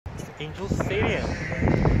Angels Stadium.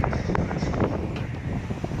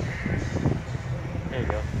 There you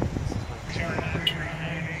go.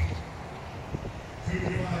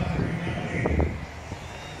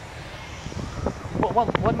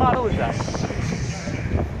 What model is that?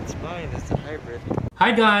 It's mine, it's a hybrid.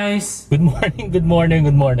 Hi guys! Good morning, good morning,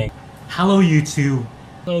 good morning. Hello YouTube.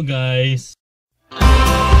 Hello guys.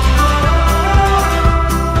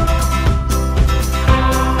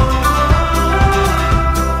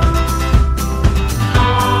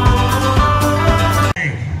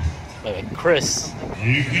 Wait, Chris.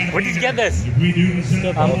 Where did you get this?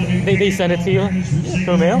 They sent it to you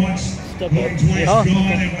through mail? Oh,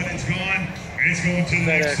 okay. It's going to the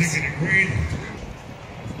next ticket agreed.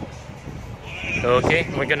 Okay,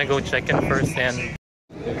 we're gonna go check in first and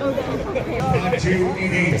they're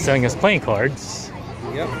selling us playing cards.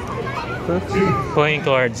 Yep. Playing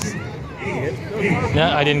cards.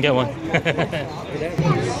 No, I didn't get one. All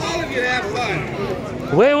of you have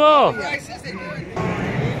fun. Wait, whoa!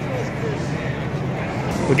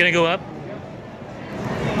 We're gonna go up?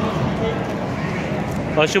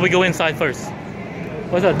 Or should we go inside first?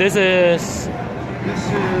 What's that? This is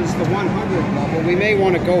the 100 level. We may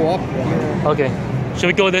want to go up one. okay. Should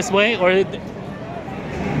we go this way or?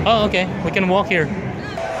 Oh, okay. We can walk here.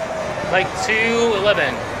 Like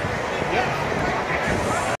 211. Yep.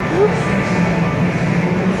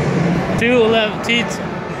 211.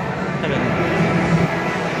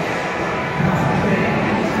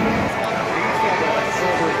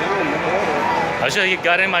 I should have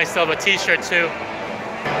gotten myself a t-shirt too.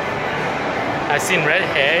 I've seen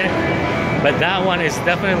redhead, but that one is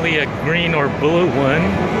definitely a green or blue one.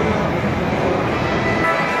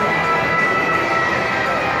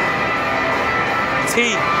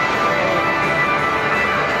 T.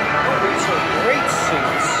 Oh, these are great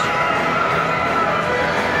suits.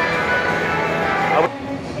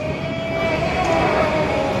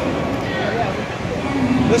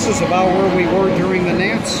 This is about where we were during the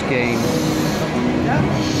Nats game.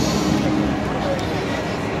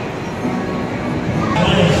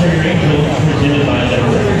 For your Angels, presented by the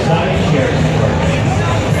Riverside Sheriff's Department.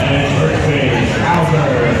 And first base,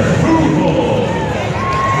 Albert Hoovel.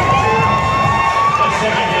 The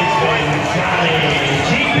second baseman, Johnny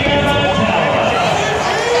Gianatella.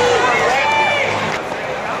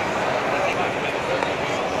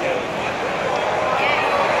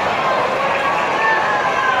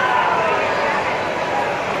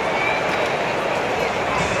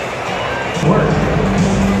 Work.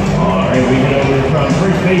 All right, we head over from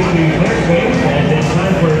first base to third base, and it's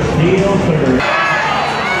time for steal third.